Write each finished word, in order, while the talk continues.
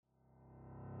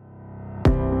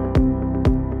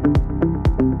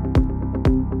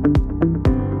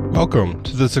Welcome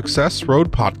to the Success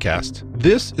Road Podcast.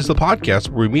 This is the podcast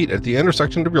where we meet at the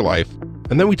intersection of your life,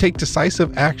 and then we take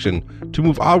decisive action to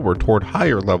move onward toward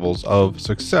higher levels of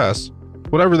success,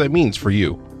 whatever that means for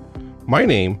you. My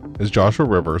name is Joshua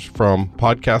Rivers from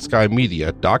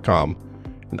podcastguymedia.com,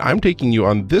 and I'm taking you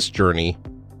on this journey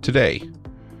today.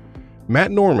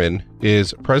 Matt Norman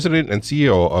is president and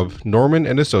CEO of Norman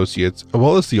 & Associates, as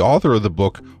well as the author of the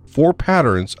book, 4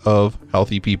 Patterns of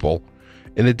Healthy People.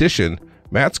 In addition,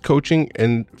 Matt's coaching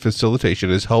and facilitation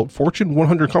has helped Fortune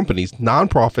 100 companies,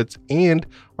 nonprofits, and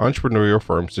entrepreneurial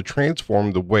firms to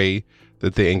transform the way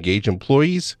that they engage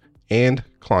employees and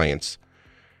clients.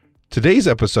 Today's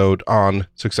episode on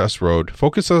Success Road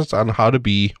focuses on how to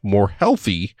be more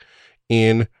healthy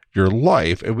in your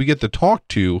life, and we get to talk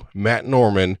to Matt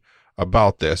Norman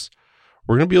about this.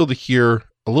 We're going to be able to hear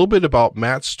a little bit about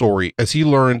Matt's story as he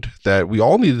learned that we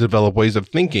all need to develop ways of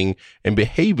thinking and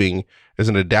behaving as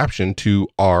an adaptation to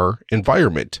our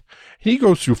environment. He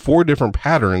goes through 4 different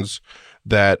patterns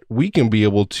that we can be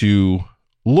able to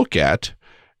look at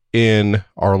in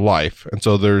our life. And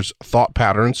so there's thought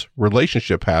patterns,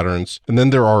 relationship patterns, and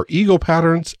then there are ego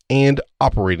patterns and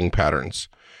operating patterns.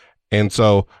 And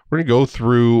so we're going to go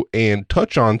through and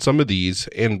touch on some of these,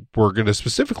 and we're going to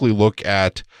specifically look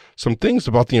at some things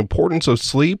about the importance of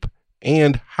sleep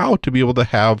and how to be able to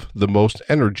have the most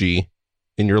energy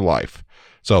in your life.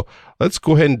 So let's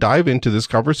go ahead and dive into this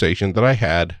conversation that I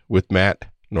had with Matt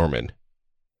Norman.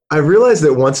 I realized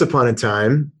that once upon a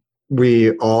time,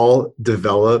 we all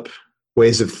develop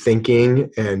ways of thinking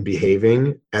and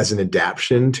behaving as an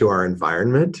adaptation to our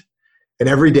environment. And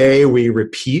every day we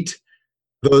repeat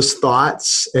those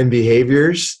thoughts and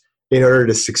behaviors in order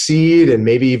to succeed and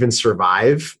maybe even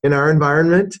survive in our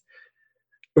environment.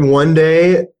 And one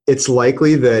day it's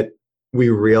likely that we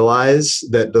realize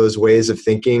that those ways of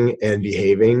thinking and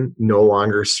behaving no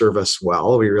longer serve us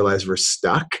well. We realize we're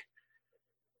stuck.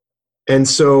 And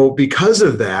so because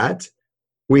of that,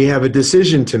 we have a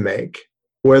decision to make,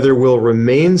 whether we'll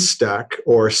remain stuck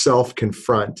or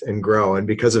self-confront and grow. And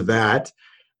because of that,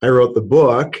 I wrote the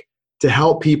book to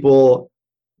help people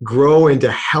grow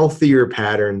into healthier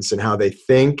patterns in how they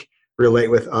think, relate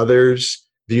with others,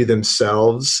 view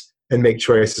themselves, and make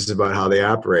choices about how they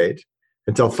operate,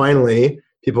 until finally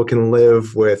people can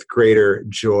live with greater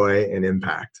joy and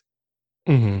impact.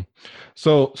 Mm-hmm.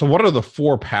 So what are the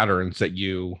 4 patterns that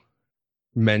you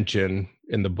mention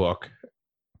in the book?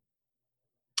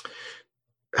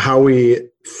 How we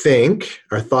think,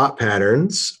 our thought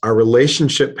patterns, our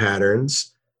relationship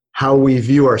patterns, how we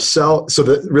view ourselves. So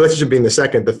the relationship being the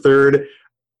second, the third,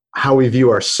 how we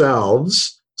view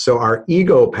ourselves. So our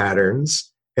ego patterns.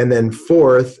 And then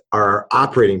fourth, our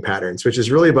operating patterns, which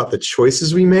is really about the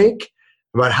choices we make,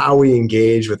 about how we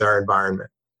engage with our environment.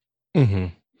 Mm-hmm.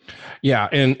 Yeah.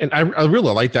 And I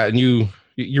really like that. And you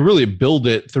really build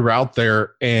it throughout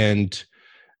there. And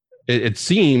it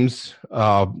seems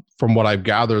from what I've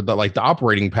gathered that like the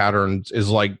operating patterns is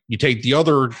like you take the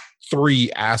other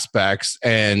 3 aspects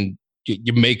and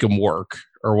you make them work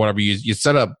or whatever. You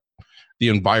set up the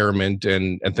environment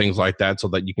and things like that so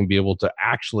that you can be able to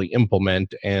actually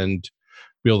implement and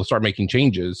be able to start making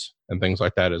changes and things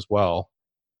like that as well.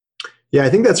 Yeah,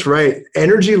 I think that's right.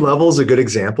 Energy level is a good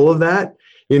example of that.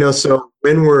 So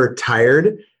when we're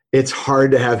tired, it's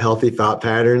hard to have healthy thought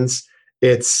patterns.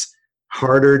 It's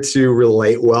harder to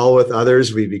relate well with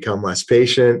others. We become less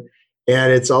patient.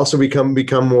 And it's also become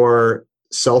more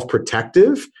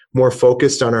self-protective, more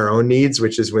focused on our own needs,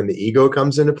 which is when the ego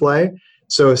comes into play.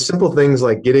 So simple things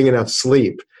like getting enough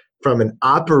sleep from an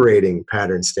operating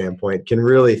pattern standpoint can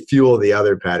really fuel the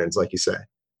other patterns, like you say.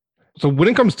 So when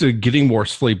it comes to getting more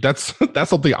sleep, that's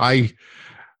something I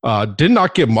did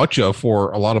not get much of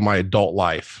for a lot of my adult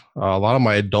life. A lot of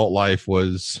my adult life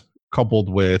was coupled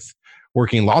with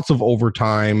working lots of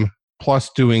overtime, plus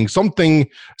doing something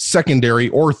secondary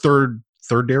or third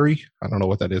dairy. I don't know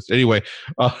what that is. Anyway,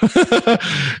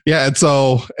 yeah. And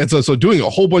so doing a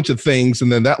whole bunch of things,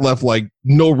 and then that left like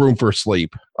no room for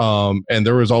sleep. And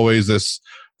there was always this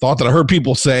thought that I heard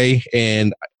people say,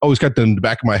 and I always kept in the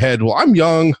back of my head, well, I'm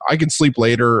young, I can sleep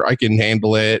later, I can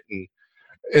handle it.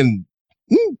 And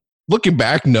looking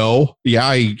back, no, yeah,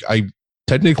 I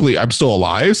technically I'm still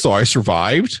alive, so I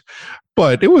survived,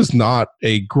 but it was not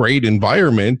a great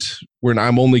environment when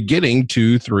I'm only getting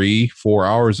 2, 3, 4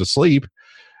 hours of sleep.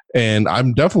 And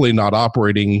I'm definitely not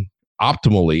operating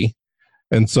optimally.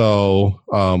 And so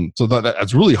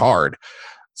that's really hard.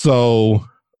 So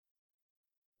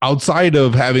outside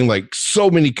of having like so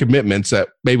many commitments that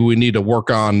maybe we need to work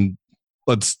on,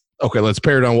 let's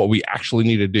pare down what we actually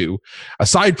need to do.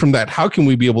 Aside from that, how can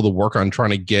we be able to work on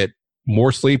trying to get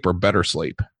more sleep or better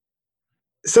sleep?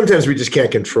 sometimes we just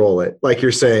can't control it. Like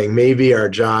you're saying, maybe our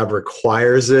job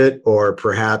requires it, or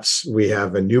perhaps we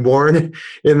have a newborn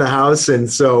in the house,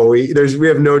 and so we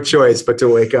have no choice but to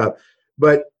wake up.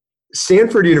 But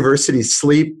Stanford University's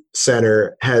Sleep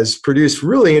Center has produced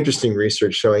really interesting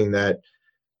research showing that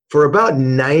for about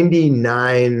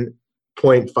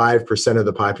 99.5% of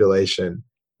the population,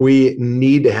 we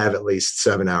need to have at least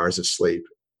 7 hours of sleep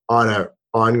on an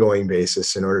ongoing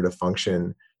basis in order to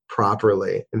function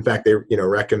properly. In fact, they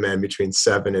recommend between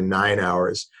 7 and 9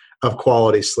 hours of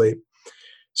quality sleep.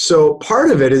 So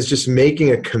part of it is just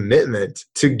making a commitment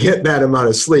to get that amount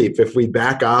of sleep. If we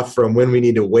back off from when we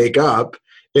need to wake up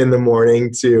in the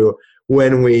morning to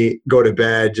when we go to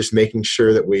bed, just making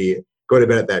sure that we go to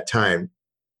bed at that time.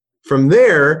 From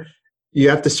there, we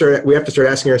have to start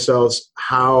asking ourselves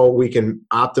how we can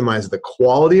optimize the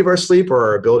quality of our sleep or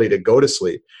our ability to go to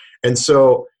sleep. And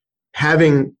so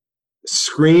having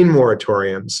screen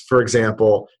moratoriums, for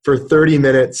example, for 30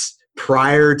 minutes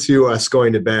prior to us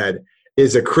going to bed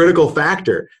is a critical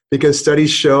factor, because studies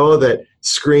show that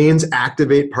screens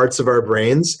activate parts of our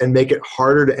brains and make it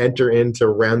harder to enter into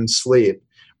REM sleep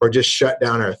or just shut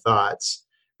down our thoughts.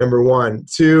 Number one.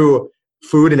 Two,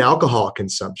 food and alcohol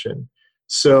consumption.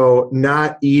 So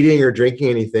not eating or drinking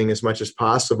anything as much as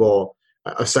possible,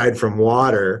 aside from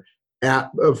water,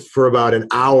 for about an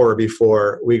hour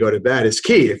before we go to bed is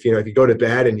key. If you go to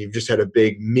bed and you've just had a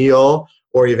big meal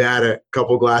or you've had a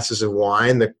couple glasses of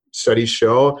wine, the studies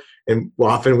show, and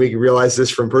often we realize this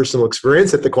from personal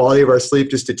experience, that the quality of our sleep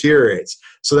just deteriorates.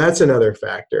 So that's another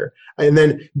factor. And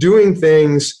then doing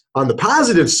things on the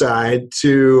positive side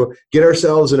to get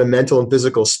ourselves in a mental and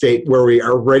physical state where we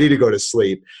are ready to go to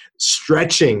sleep.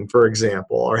 Stretching, for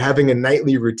example, or having a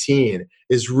nightly routine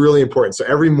is really important. So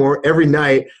every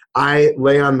night I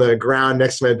lay on the ground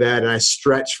next to my bed and I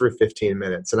stretch for 15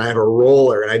 minutes, and I have a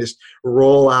roller and I just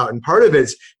roll out. And part of it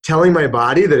is telling my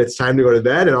body that it's time to go to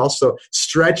bed, and also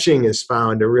stretching is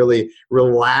found to really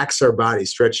relax our body,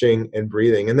 stretching and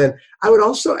breathing. And then I would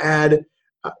also add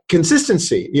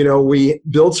consistency. We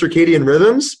build circadian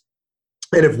rhythms.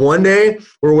 And if one day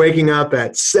we're waking up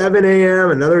at 7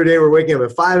 a.m., another day we're waking up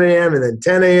at 5 a.m., and then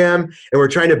 10 a.m., and we're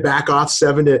trying to back off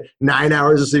 7 to 9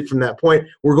 hours of sleep from that point,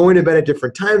 we're going to bed at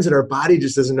different times, and our body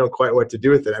just doesn't know quite what to do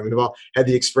with it. I mean, we've all had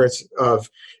the experience of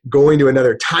going to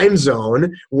another time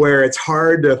zone where it's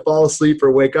hard to fall asleep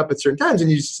or wake up at certain times, and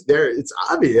it's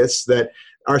obvious that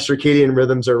our circadian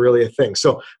rhythms are really a thing.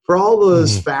 So for all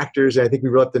those factors, I think we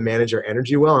really have to manage our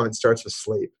energy well, and it starts with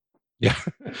sleep. Yeah.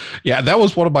 Yeah. That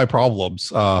was one of my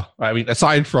problems. I mean,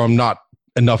 aside from not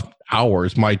enough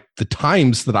hours, the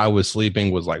times that I was sleeping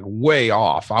was like way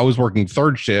off. I was working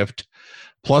third shift.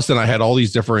 Plus then I had all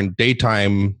these different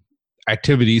daytime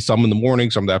activities, some in the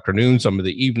morning, some in the afternoon, some in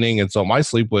the evening. And so my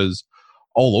sleep was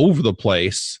all over the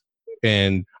place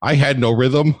and I had no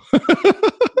rhythm.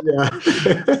 Yeah.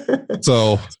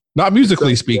 So not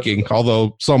musically speaking,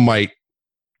 although some might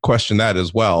question that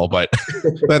as well, but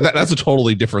that's a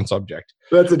totally different subject.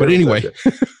 But anyway,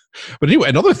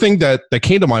 another thing that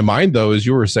came to my mind though is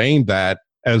you were saying that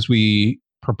as we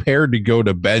prepared to go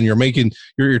to bed, and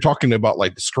you're talking about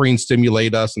like the screen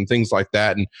stimulate us and things like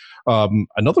that. And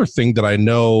another thing that I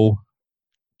know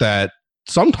that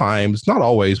sometimes, not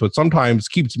always, but sometimes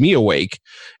keeps me awake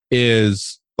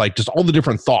is like just all the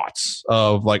different thoughts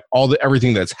of like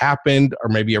everything that's happened, or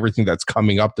maybe everything that's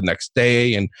coming up the next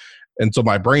day. And so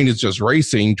my brain is just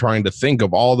racing, trying to think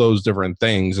of all those different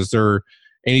things. Is there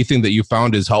anything that you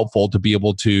found is helpful to be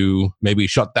able to maybe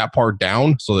shut that part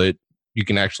down so that you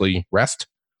can actually rest?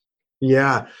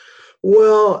 Yeah.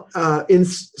 Well,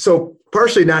 so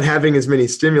partially not having as many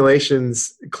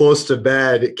stimulations close to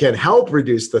bed can help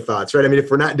reduce the thoughts, right? I mean, if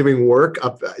we're not doing work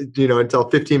up, until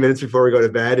 15 minutes before we go to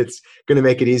bed, it's going to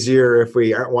make it easier. If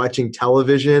we aren't watching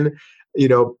television,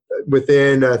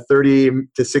 within a 30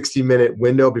 to 60 minute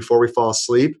window before we fall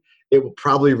asleep, it will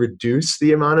probably reduce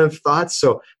the amount of thoughts.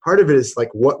 So part of it is like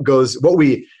what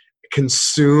we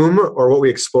consume or what we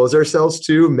expose ourselves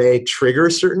to may trigger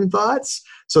certain thoughts.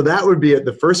 So that would be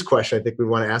the first question I think we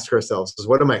want to ask ourselves is,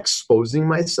 what am I exposing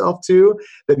myself to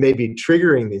that may be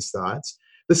triggering these thoughts?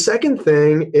 The second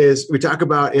thing is we talk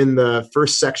about in the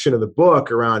first section of the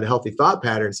book around healthy thought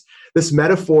patterns, this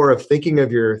metaphor of thinking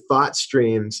of your thought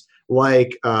streams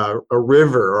like a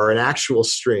river or an actual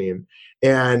stream,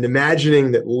 and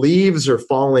imagining that leaves are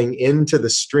falling into the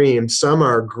stream. Some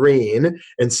are green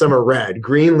and some are red.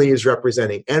 Green leaves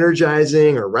representing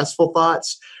energizing or restful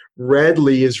thoughts. Red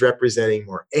leaves representing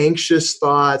more anxious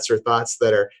thoughts or thoughts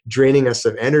that are draining us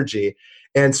of energy.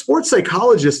 And sports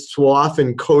psychologists will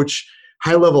often coach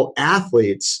high-level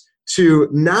athletes to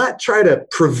not try to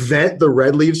prevent the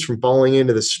red leaves from falling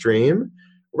into the stream,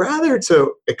 rather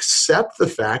to accept the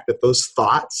fact that those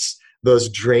thoughts, those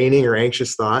draining or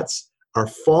anxious thoughts, are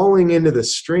falling into the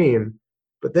stream,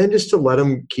 but then just to let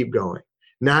them keep going,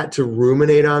 not to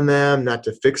ruminate on them, not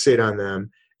to fixate on them,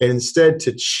 and instead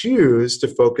to choose to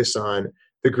focus on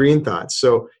the green thoughts.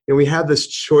 So, we have this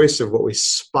choice of what we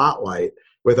spotlight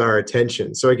with our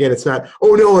attention. So again, it's not,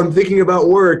 oh no, I'm thinking about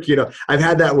work. I've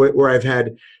had that where I've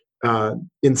had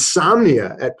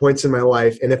insomnia at points in my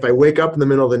life, and if I wake up in the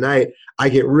middle of the night, I'll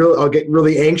get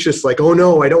really anxious, like, oh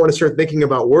no, I don't want to start thinking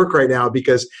about work right now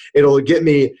because it'll get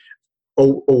me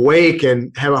awake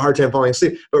and have a hard time falling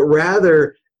asleep. But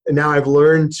rather, now I've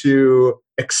learned to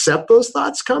accept those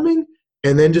thoughts coming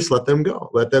and then just let them go,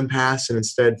 let them pass, and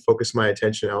instead focus my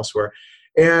attention elsewhere.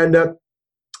 And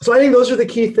so I think those are the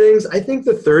key things. I think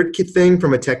the third key thing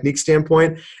from a technique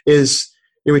standpoint is,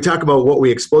 we talk about what we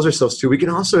expose ourselves to. We can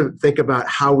also think about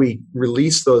how we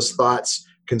release those thoughts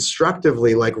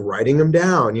constructively, like writing them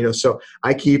down. So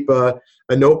I keep a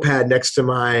notepad next to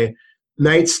my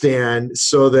nightstand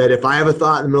so that if I have a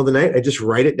thought in the middle of the night, I just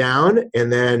write it down,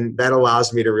 and then that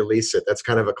allows me to release it. That's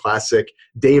kind of a classic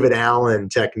David Allen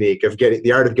technique of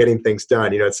the art of getting things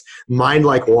done. It's mind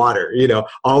like water.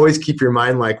 Always keep your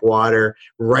mind like water.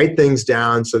 Write things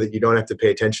down so that you don't have to pay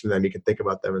attention to them. You can think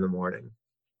about them in the morning.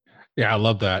 Yeah, I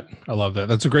love that.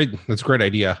 That's a great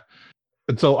idea.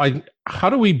 And so how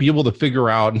do we be able to figure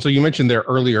out, and so you mentioned there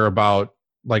earlier about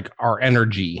like our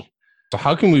energy. So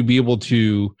how can we be able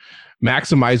to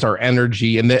maximize our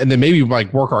energy and then maybe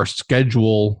like work our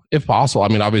schedule if possible? I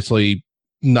mean, obviously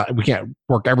we can't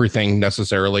work everything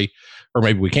necessarily, or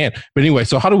maybe we can. But anyway,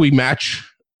 so how do we match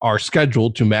our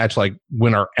schedule to match like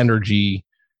when our energy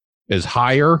is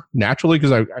higher naturally?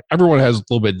 Because everyone has a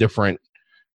little bit different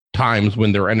times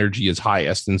when their energy is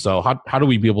highest. And so how do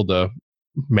we be able to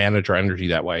manage our energy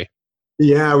that way?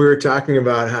 Yeah, we were talking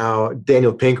about how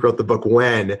Daniel Pink wrote the book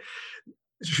When,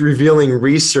 revealing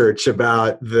research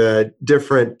about the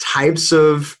different types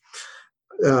of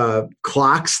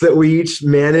clocks that we each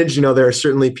manage. There are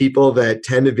certainly people that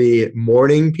tend to be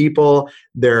morning people.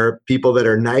 There are people that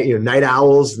are night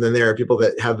owls, and then there are people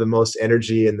that have the most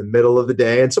energy in the middle of the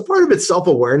day. And so part of it's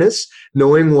self-awareness,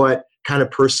 knowing what kind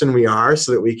of person we are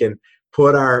so that we can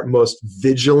put our most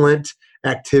vigilant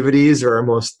activities or our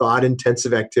most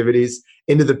thought-intensive activities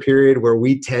into the period where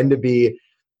we tend to be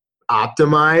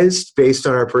optimized based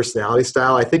on our personality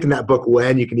style. I think in that book,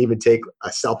 When, you can even take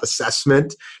a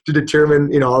self-assessment to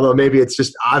determine, although maybe it's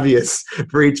just obvious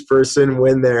for each person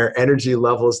when their energy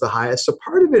level is the highest. So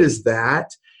part of it is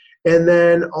that. And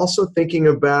then also thinking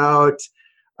about,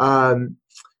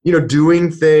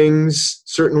 doing things.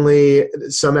 Certainly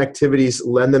some activities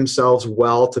lend themselves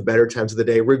well to better times of the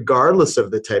day, regardless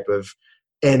of the type of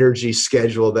energy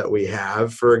schedule that we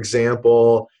have. For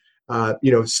example,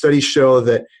 studies show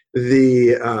that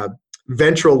the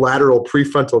ventrolateral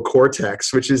prefrontal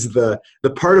cortex, which is the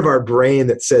part of our brain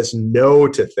that says no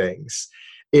to things,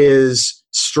 is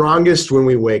strongest when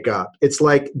we wake up. It's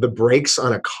like the brakes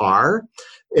on a car.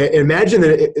 Imagine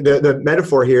that the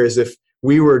metaphor here is if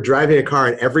we were driving a car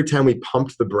and every time we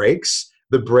pumped the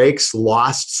brakes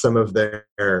lost some of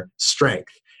their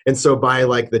strength. And so by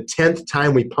like the 10th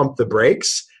time we pumped the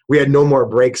brakes, we had no more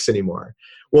brakes anymore.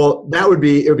 Well, it would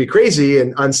be crazy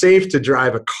and unsafe to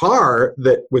drive a car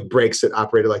with brakes that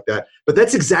operated like that. But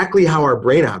that's exactly how our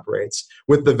brain operates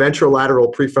with the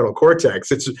ventrolateral prefrontal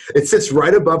cortex. It sits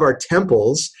right above our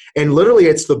temples, and literally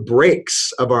it's the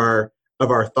brakes of our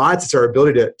thoughts. It's our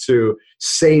ability to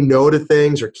say no to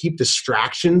things or keep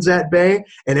distractions at bay.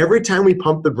 And every time we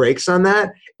pump the brakes on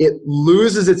that, it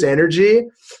loses its energy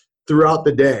throughout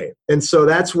the day. And so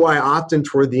that's why often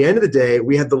toward the end of the day,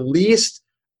 we have the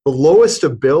lowest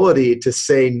ability to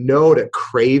say no to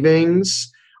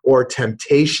cravings or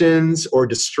temptations or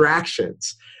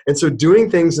distractions. And so doing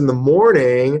things in the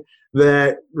morning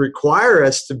that require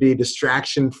us to be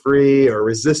distraction-free or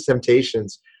resist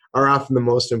temptations are often the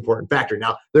most important factor.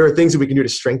 Now, there are things that we can do to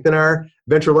strengthen our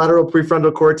ventrolateral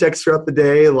prefrontal cortex throughout the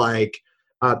day, like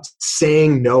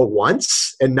saying no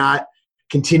once and not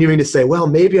continuing to say, well,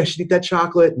 maybe I should eat that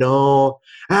chocolate. No,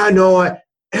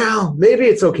 maybe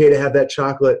it's okay to have that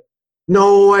chocolate.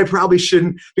 No, I probably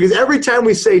shouldn't. Because every time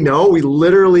we say no, we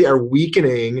literally are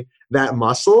weakening that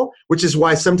muscle, which is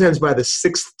why sometimes by the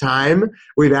 6th time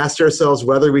we've asked ourselves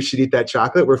whether we should eat that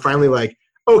chocolate, we're finally like,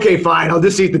 okay, fine, I'll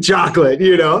just eat the chocolate,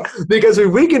 because we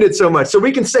weakened it so much. So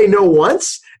we can say no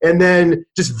once and then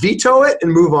just veto it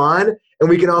and move on. And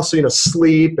we can also,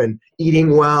 sleep and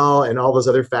eating well and all those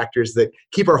other factors that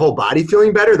keep our whole body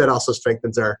feeling better. That also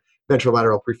strengthens our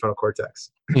ventrolateral prefrontal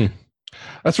cortex.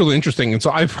 That's really interesting. And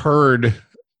so I've heard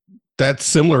that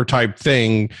similar type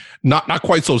thing, not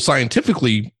quite so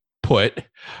scientifically put,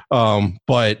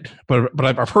 but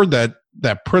I've heard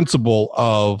that principle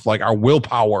of like our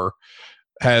willpower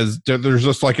there's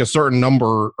just like a certain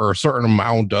number or a certain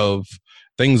amount of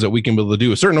things that we can be able to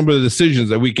do, a certain number of decisions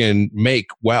that we can make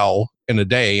well in a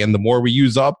day, and the more we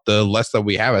use up, the less that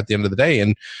we have at the end of the day.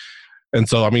 And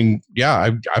so, I mean, yeah,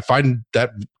 I find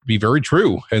that to be very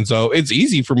true. And so it's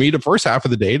easy for me the first half of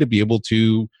the day to be able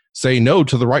to say no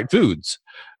to the right foods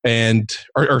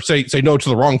or say no to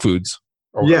the wrong foods.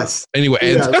 Yes. Anyway.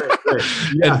 Yeah, right.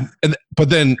 Yeah. But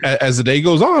then as the day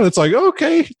goes on, it's like,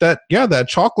 okay, that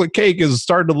chocolate cake is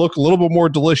starting to look a little bit more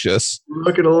delicious.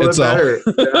 Looking a little bit better.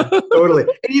 Yeah, totally.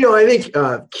 And, I think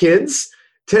kids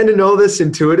tend to know this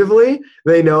intuitively.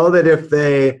 They know that if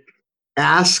they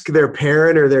ask their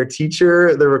parent or their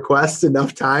teacher the request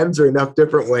enough times or enough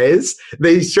different ways,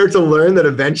 they start to learn that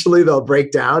eventually they'll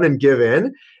break down and give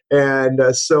in. And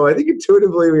so I think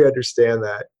intuitively we understand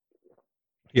that.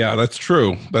 Yeah, that's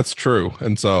true. That's true.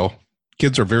 And so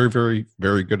kids are very, very,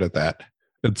 very good at that.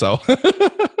 And so,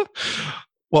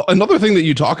 well, another thing that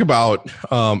you talk about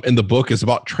in the book is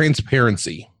about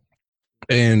transparency.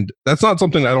 And that's not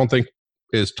something I don't think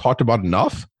is talked about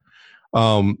enough.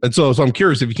 And so I'm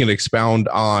curious if you can expound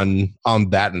on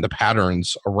that and the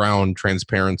patterns around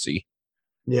transparency.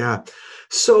 Yeah.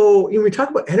 So when we talk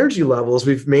about energy levels,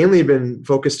 we've mainly been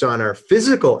focused on our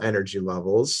physical energy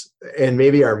levels and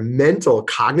maybe our mental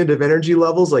cognitive energy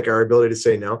levels, like our ability to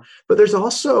say no. But there's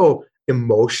also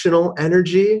emotional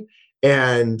energy,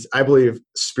 and I believe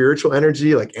spiritual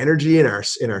energy, like energy in our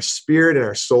spirit and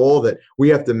our soul, that we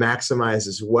have to maximize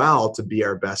as well to be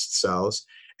our best selves.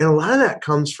 And a lot of that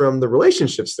comes from the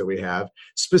relationships that we have.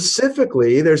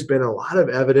 Specifically, there's been a lot of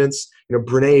evidence.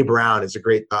 Brené Brown is a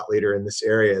great thought leader in this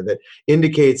area that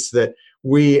indicates that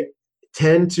we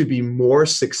tend to be more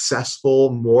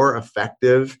successful, more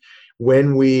effective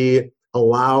when we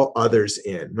allow others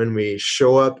in, when we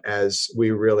show up as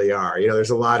we really are. There's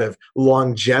a lot of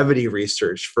longevity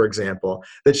research, for example,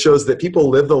 that shows that people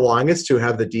live the longest who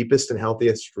have the deepest and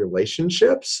healthiest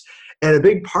relationships. And a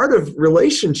big part of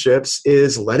relationships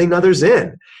is letting others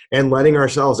in and letting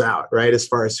ourselves out, right, as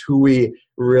far as who we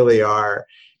really are.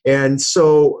 And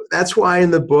so that's why in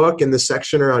the book, in the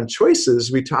section around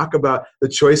choices, we talk about the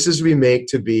choices we make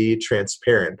to be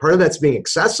transparent. Part of that's being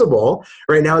accessible.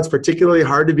 Right now, it's particularly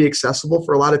hard to be accessible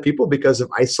for a lot of people because of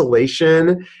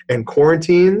isolation and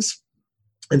quarantines.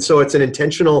 And so it's an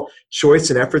intentional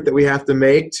choice and effort that we have to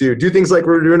make to do things like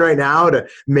we're doing right now, to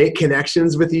make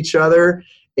connections with each other.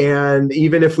 And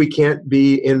even if we can't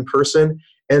be in person.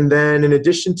 And then in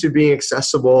addition to being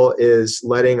accessible is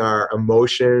letting our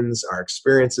emotions, our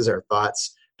experiences, our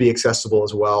thoughts be accessible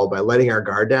as well by letting our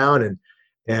guard down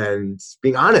and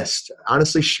being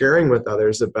honestly sharing with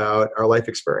others about our life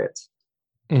experience.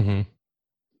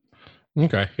 Mm-hmm.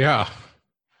 Okay. Yeah.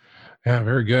 Yeah.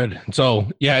 Very good. So,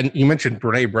 yeah, and you mentioned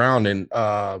Brené Brown in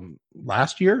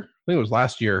last year. I think it was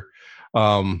last year.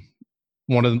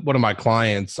 One of my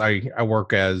clients, I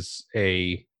work as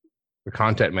a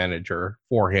content manager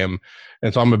for him.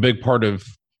 And so I'm a big part of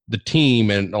the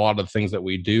team and a lot of the things that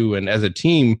we do. And as a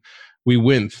team, we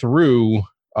went through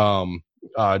Dare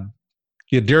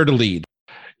to Lead.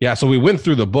 Yeah. So we went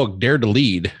through the book Dare to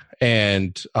Lead.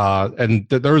 And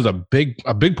there was a big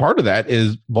part of that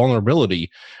is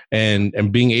vulnerability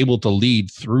and being able to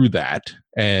lead through that.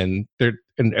 And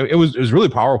it was really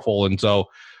powerful. And so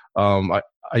I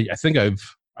think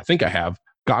I have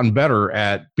gotten better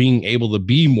at being able to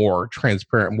be more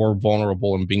transparent, more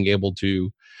vulnerable, and being able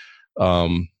to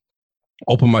open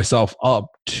myself up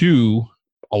to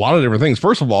a lot of different things.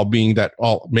 First of all, being that,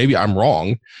 well, maybe I'm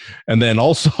wrong. And then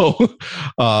also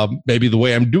maybe the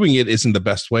way I'm doing it isn't the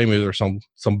best way. Maybe there's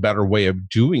some better way of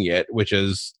doing it, which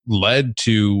has led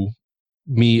to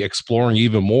me exploring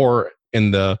even more in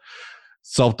the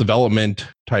self-development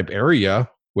type area,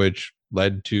 which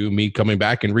led to me coming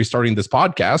back and restarting this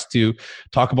podcast to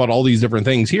talk about all these different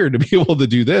things here to be able to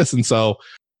do this. I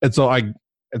think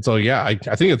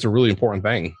it's a really important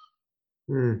thing.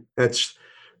 That's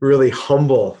really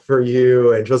humble for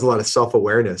you, and shows a lot of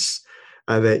self-awareness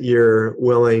that you're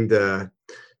willing to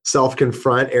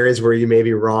self-confront areas where you may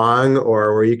be wrong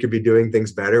or where you could be doing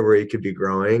things better, where you could be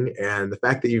growing. And the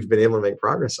fact that you've been able to make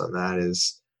progress on that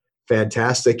is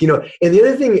fantastic. And the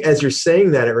other thing, as you're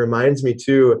saying that, it reminds me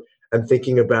too, I'm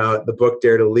thinking about the book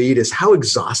Dare to Lead, is how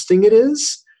exhausting it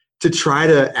is to try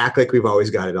to act like we've always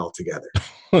got it all together.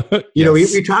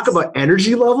 Yes. We talk about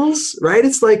energy levels, right?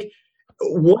 It's like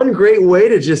one great way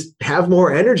to just have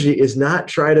more energy is not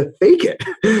try to fake it.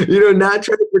 Not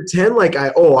try to pretend like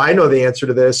I know the answer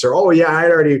to this, or, oh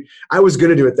yeah, I was going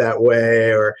to do it that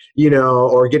way, or,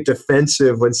 or get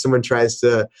defensive when someone tries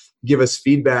to give us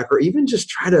feedback, or even just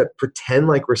try to pretend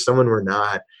like we're someone we're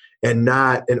not,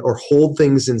 or hold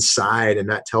things inside and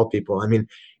not tell people. I mean,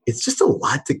 it's just a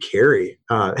lot to carry.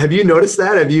 Have you noticed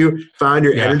that? Have you found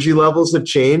your energy levels have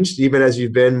changed even as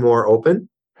you've been more open?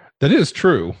 That is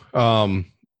true. I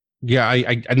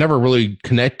never really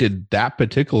connected that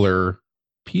particular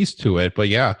piece to it, but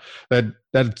yeah,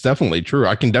 that's definitely true.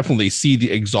 I can definitely see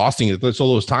the exhausting. So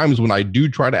those times when I do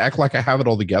try to act like I have it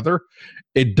all together,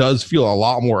 it does feel a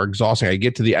lot more exhausting. I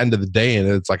get to the end of the day and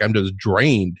it's like I'm just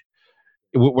drained,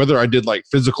 whether I did like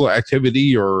physical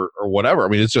activity or whatever. I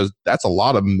mean, that's a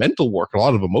lot of mental work, a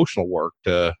lot of emotional work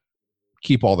to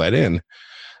keep all that in.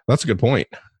 That's a good point.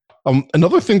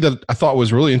 Another thing that I thought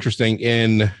was really interesting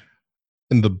in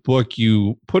the book,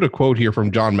 you put a quote here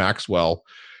from John Maxwell,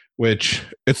 which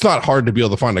it's not hard to be able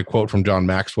to find a quote from John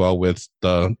Maxwell with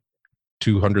the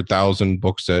 200,000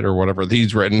 books that or whatever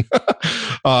he's written.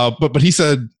 But he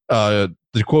said, the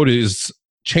quote is,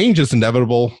 "Change is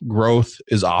inevitable, growth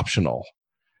is optional."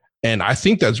 And I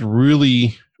think that's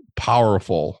really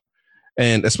powerful.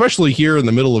 And especially here in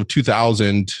the middle of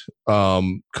 2000,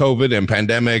 COVID and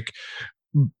pandemic,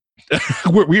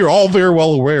 we are all very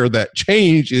well aware that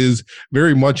change is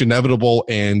very much inevitable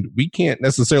and we can't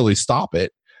necessarily stop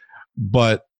it.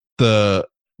 But the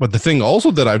thing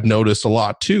also that I've noticed a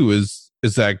lot too is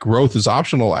that growth is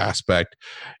optional aspect.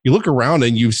 You look around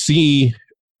and you see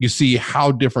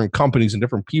how different companies and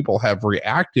different people have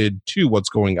reacted to what's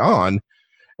going on.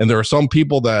 And there are some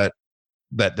people that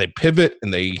they pivot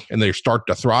and they start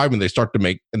to thrive and they start to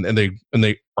make and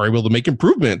they are able to make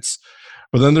improvements.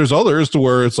 But then there's others to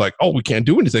where it's like, oh, we can't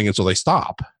do anything. And so they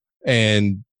stop.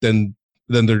 And then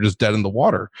they're just dead in the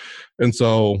water. And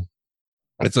so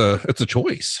it's a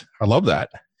choice. I love that.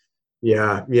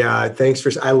 Yeah. Thanks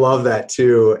I love that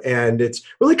too. And it's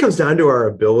really comes down to our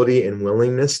ability and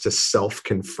willingness to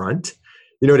self-confront,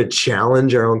 to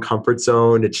challenge our own comfort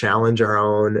zone, to challenge our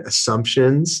own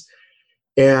assumptions.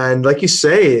 And like you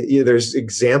say, there's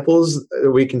examples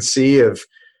that we can see of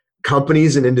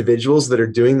companies and individuals that are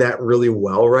doing that really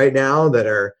well right now, that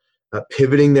are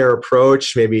pivoting their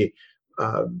approach, maybe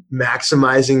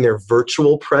maximizing their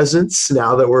virtual presence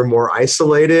now that we're more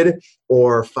isolated,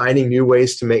 or finding new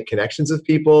ways to make connections with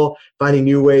people, finding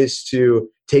new ways to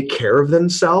take care of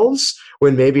themselves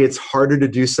when maybe it's harder to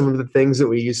do some of the things that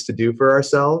we used to do for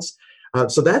ourselves.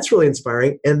 So that's really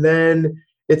inspiring. And then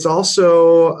it's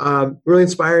also really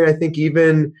inspiring, I think,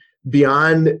 even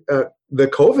beyond the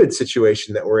COVID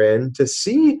situation that we're in, to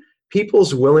see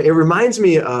people's willing. It reminds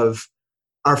me of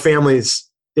our families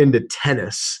into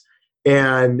tennis.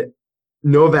 And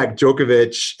Novak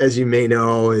Djokovic, as you may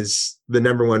know, is the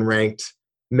 #1 ranked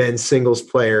men's singles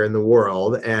player in the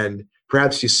world. And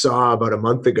perhaps you saw about a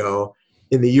month ago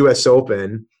in the US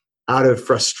Open, out of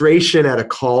frustration at a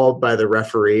call by the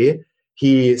referee,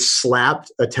 he slapped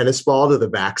a tennis ball to the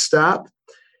backstop.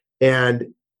 And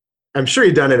I'm sure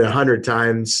he'd done it 100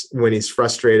 times when he's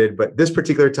frustrated, but this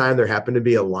particular time there happened to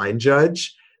be a line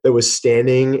judge that was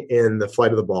standing in the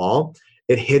flight of the ball.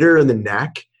 It hit her in the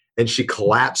neck and she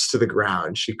collapsed to the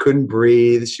ground. She couldn't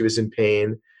breathe. She was in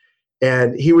pain.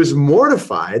 And he was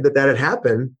mortified that had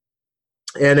happened.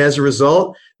 And as a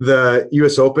result, the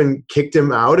US Open kicked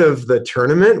him out of the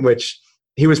tournament, which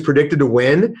he was predicted to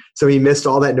win. So he missed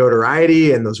all that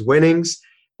notoriety and those winnings.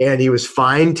 And he was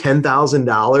fined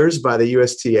 $10,000 by the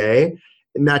USTA,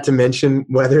 not to mention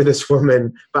whether this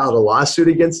woman filed a lawsuit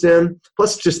against him,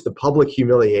 plus just the public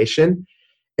humiliation.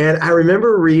 And I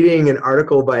remember reading an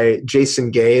article by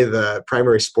Jason Gay, the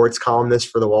primary sports columnist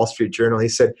for the Wall Street Journal. He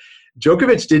said,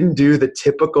 Djokovic didn't do the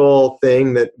typical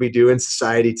thing that we do in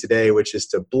society today, which is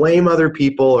to blame other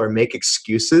people or make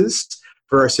excuses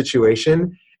for our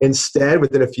situation. Instead,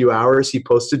 within a few hours, he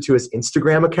posted to his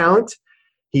Instagram account.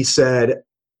 He said,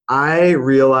 I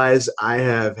realize I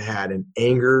have had an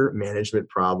anger management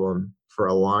problem for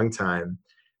a long time.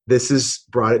 This has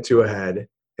brought it to a head,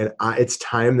 and it's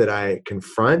time that I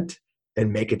confront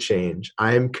and make a change.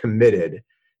 I am committed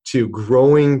to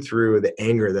growing through the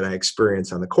anger that I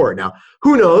experience on the court. Now,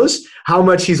 who knows how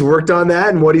much he's worked on that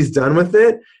and what he's done with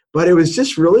it, but it was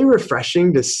just really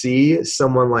refreshing to see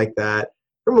someone like that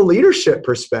from a leadership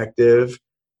perspective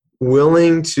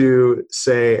willing to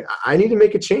say, I need to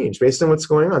make a change based on what's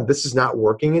going on. This is not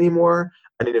working anymore.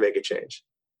 I need to make a change.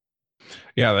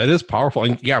 Yeah, that is powerful.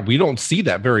 And yeah, we don't see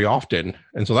that very often.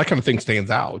 And so that kind of thing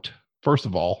stands out. first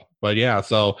of all. But yeah,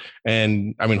 so,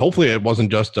 and I mean, hopefully it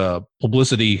wasn't just a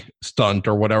publicity stunt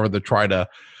or whatever to try to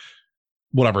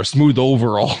whatever smooth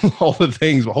over all the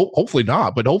things, but hopefully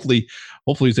not, but hopefully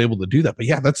he's able to do that. But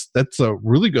yeah, that's a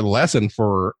really good lesson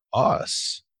for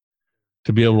us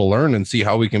to be able to learn and see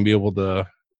how we can be able to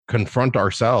confront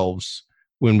ourselves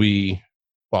when we,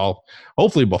 well,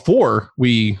 hopefully before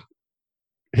we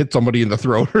hit somebody in the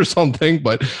throat or something,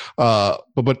 but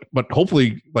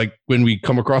hopefully, like, when we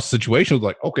come across situations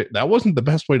like, okay, that wasn't the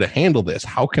best way to handle this,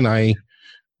 how can I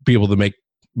be able to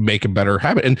make a better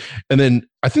habit? And then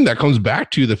I think that comes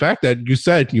back to the fact that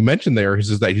you mentioned there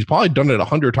is that he's probably done it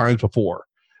 100 times before,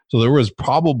 so there was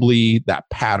probably that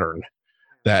pattern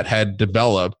that had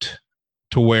developed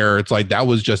to where it's like that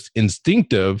was just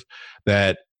instinctive,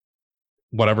 that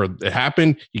whatever it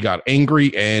happened, he got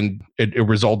angry, and it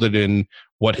resulted in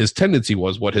what his tendency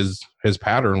was, what his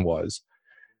pattern was.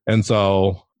 And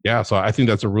so, yeah, so I think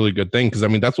that's a really good thing, because I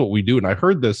mean, that's what we do. And I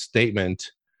heard this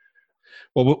statement.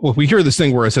 Well, we hear this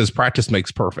thing where it says practice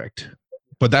makes perfect,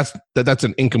 but that's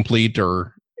an incomplete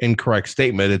or incorrect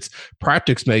statement. It's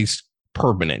practice makes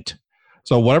permanent.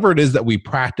 So whatever it is that we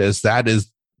practice, that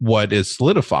is what is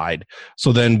solidified.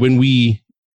 So then when we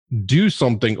do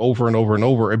something over and over and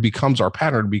over, it becomes our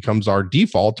pattern, it becomes our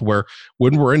default, where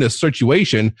when we're in a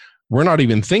situation, we're not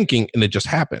even thinking and it just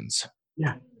happens.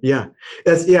 Yeah.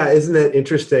 Isn't that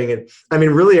interesting? And I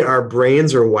mean, really, our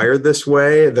brains are wired this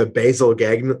way. The basal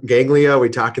ganglia, we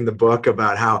talk in the book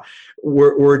about how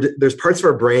there's parts of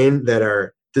our brain that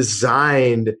are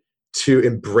designed to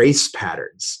embrace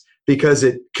patterns because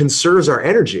it conserves our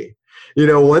energy. You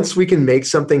know, once we can make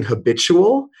something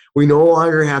habitual, we no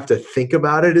longer have to think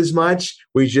about it as much.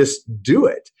 We just do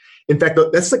it. In fact,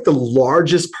 that's like the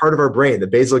largest part of our brain, the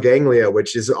basal ganglia,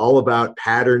 which is all about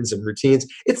patterns and routines.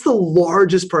 It's the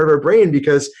largest part of our brain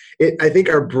because I think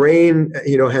our brain,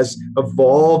 has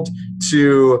evolved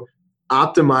to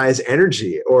optimize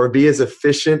energy or be as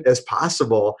efficient as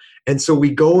possible. And so we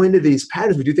go into these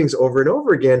patterns, we do things over and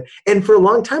over again. And for a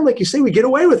long time, like you say, we get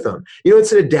away with them.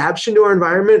 It's an adaptation to our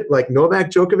environment. Like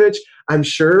Novak Djokovic, I'm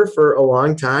sure for a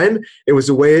long time, it was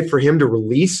a way for him to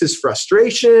release his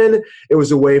frustration. It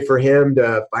was a way for him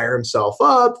to fire himself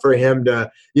up, for him to,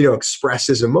 express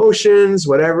his emotions,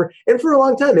 whatever. And for a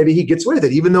long time, maybe he gets away with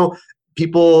it, even though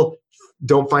people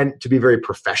don't find it to be very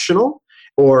professional,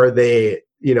 or they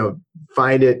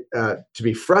find it to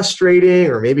be frustrating,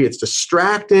 or maybe it's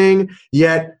distracting,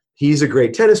 yet he's a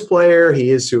great tennis player. He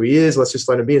is who he is. Let's just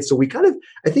let him be. And so we kind of,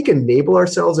 I think, enable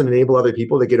ourselves and enable other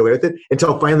people to get away with it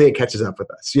until finally it catches up with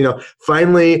us.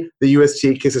 Finally the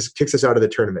UST kicks us out of the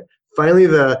tournament. Finally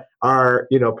our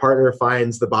partner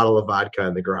finds the bottle of vodka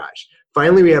in the garage.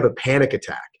 Finally we have a panic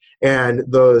attack and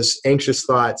those anxious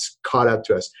thoughts caught up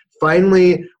to us.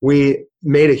 Finally, we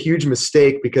made a huge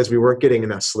mistake because we weren't getting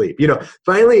enough sleep.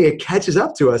 Finally it catches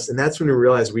up to us, and that's when we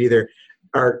realize we either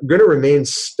are going to remain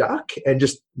stuck and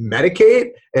just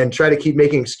medicate and try to keep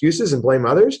making excuses and blame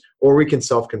others, or we can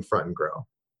self-confront and grow.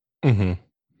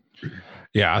 Mm-hmm.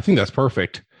 Yeah, I think that's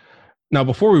perfect. Now,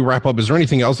 before we wrap up, is there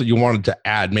anything else that you wanted to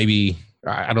add? Maybe,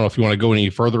 I don't know if you want to go any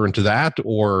further into that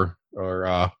or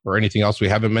anything else we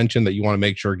haven't mentioned that you want to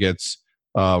make sure gets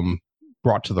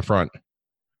brought to the front.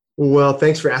 Well,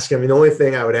 thanks for asking. I mean, the only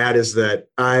thing I would add is that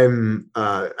I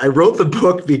wrote the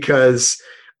book because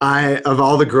of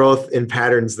all the growth in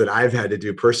patterns that I've had to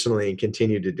do personally and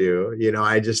continue to do.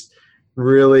 I just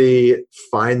really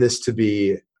find this to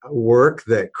be work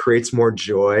that creates more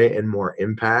joy and more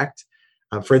impact.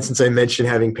 For instance, I mentioned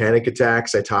having panic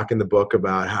attacks. I talk in the book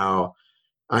about how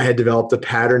I had developed a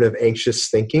pattern of anxious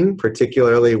thinking,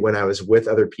 particularly when I was with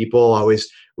other people,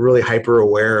 always really hyper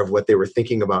aware of what they were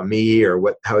thinking about me or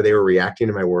how they were reacting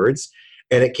to my words.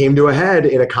 And it came to a head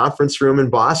in a conference room in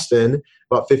Boston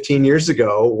about 15 years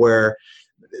ago, where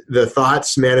the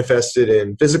thoughts manifested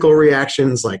in physical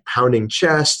reactions like pounding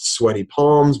chest, sweaty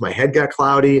palms, my head got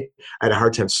cloudy, I had a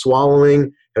hard time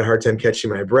swallowing, had a hard time catching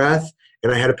my breath,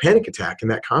 and I had a panic attack in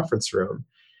that conference room.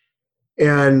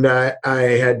 And I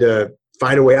had to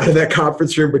find a way out of that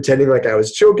conference room, pretending like I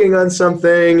was choking on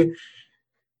something,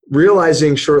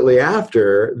 realizing shortly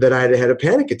after that I had a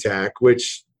panic attack,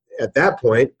 which at that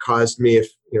point caused me,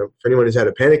 for anyone who's had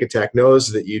a panic attack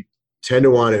knows that you tend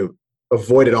to want to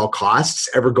avoid at all costs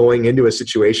ever going into a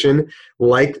situation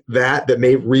like that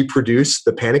may reproduce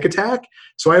the panic attack.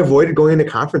 So I avoided going into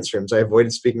conference rooms. I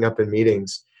avoided speaking up in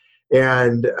meetings.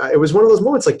 And it was one of those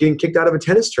moments like getting kicked out of a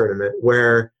tennis tournament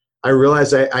where I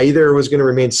realized I either was going to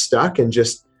remain stuck and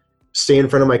just stay in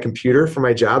front of my computer for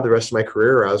my job the rest of my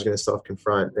career, or I was going to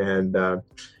self-confront. And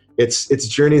it's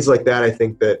journeys like that, I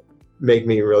think, that make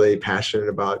me really passionate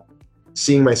about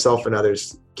seeing myself and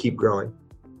others keep growing.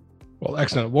 Well,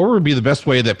 excellent. What would be the best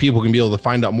way that people can be able to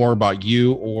find out more about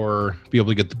you or be able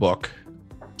to get the book?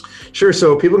 Sure.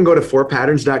 So people can go to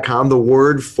 4patterns.com, the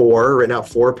word for, written out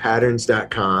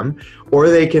 4patterns.com, or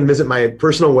they can visit my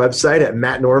personal website at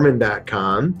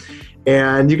mattnorman.com.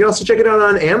 And you can also check it out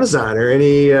on Amazon or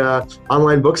any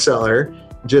online bookseller.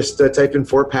 Just type in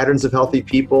 4 Patterns of Healthy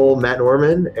People, Matt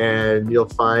Norman, and you'll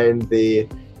find the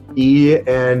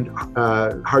and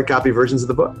hard copy versions of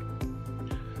the book.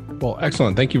 Well,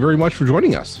 excellent. Thank you very much for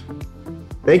joining us.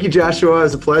 Thank you, Joshua. It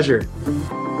was a pleasure.